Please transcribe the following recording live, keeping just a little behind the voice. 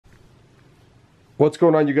What's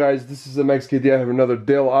going on, you guys? This is Caddy. I have another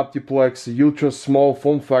Dell Optiplex ultra small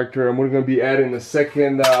form factor, and we're going to be adding a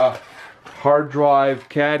second hard drive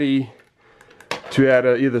Caddy to add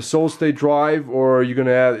either solid state drive, or you're going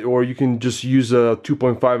to add, or you can just use a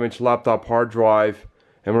 2.5-inch laptop hard drive.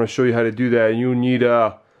 I'm going to show you how to do that. You need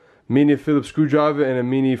a mini Phillips screwdriver and a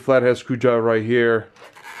mini flathead screwdriver right here,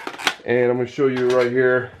 and I'm going to show you right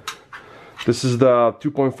here. This is the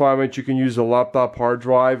 2.5-inch. You can use a laptop hard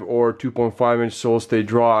drive or 2.5-inch solid state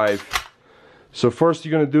drive. So first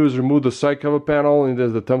you're going to do is remove the side cover panel, and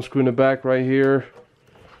there's the thumb screw in the back right here.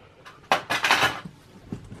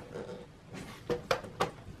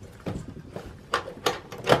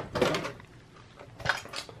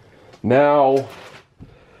 Now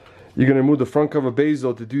you're going to remove the front cover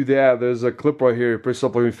basil. To do that, there's a clip right here. You press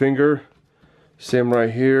up with your finger. Same right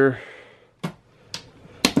here.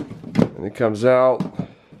 And it comes out.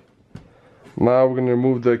 Now we're going to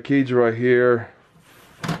remove the cage right here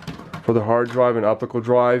for the hard drive and optical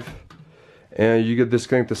drive. And you get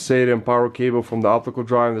disconnect the SATA and power cable from the optical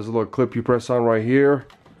drive. There's a little clip you press on right here,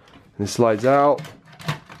 and it slides out.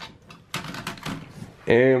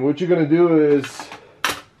 And what you're going to do is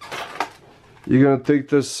you're going to take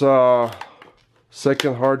this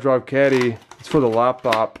second hard drive Caddy. It's for the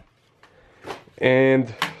laptop,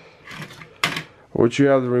 and what you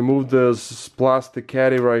have to remove this plastic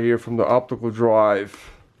Caddy right here from the optical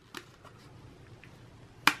drive.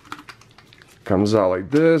 Comes out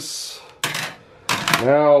like this.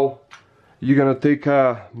 Now you're gonna take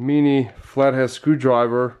a mini flathead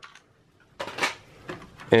screwdriver,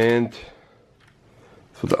 and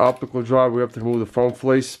for the optical drive we have to remove the front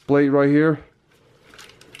face plate right here.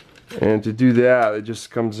 And to do that, it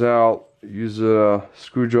just comes out. Use a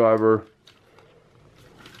screwdriver.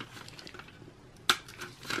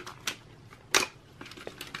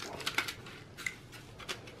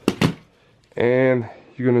 And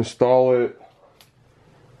you're going to install it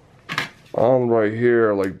on right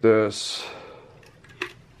here like this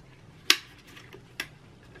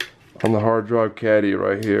on the hard drive Caddy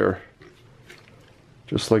right here,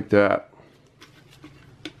 just like that.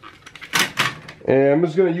 And I'm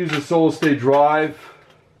just going to use a solid state drive.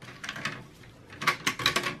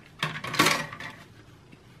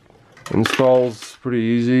 Installs pretty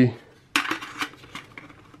easy.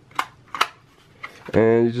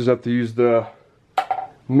 And you just have to use the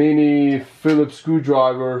mini Phillips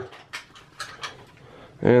screwdriver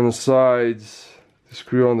and the sides to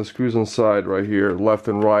screw on the screws on the side right here, left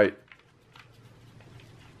and right.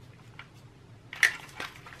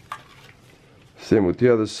 Same with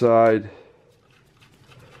the other side.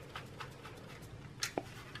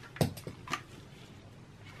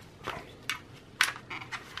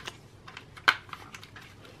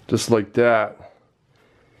 Just like that.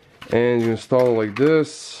 And you install it like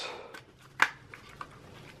this,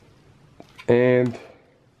 and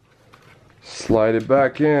slide it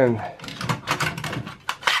back in.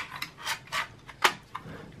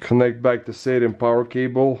 Connect back the SATA and power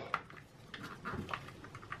cable.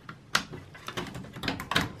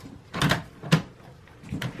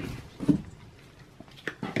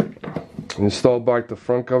 Install back the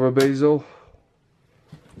front cover basil.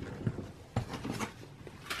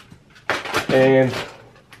 And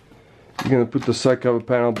you're going to put the side cover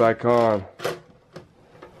panel back on.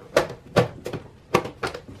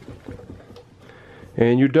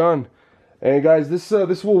 And you're done. And guys, this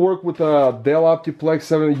will work with a Dell Optiplex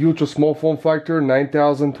 7 ultra small form factor,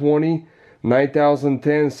 9020,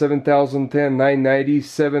 9010, 7010, 990,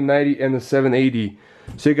 790, and the 780.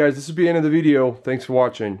 So guys, this will be the end of the video. Thanks for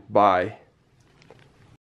watching. Bye.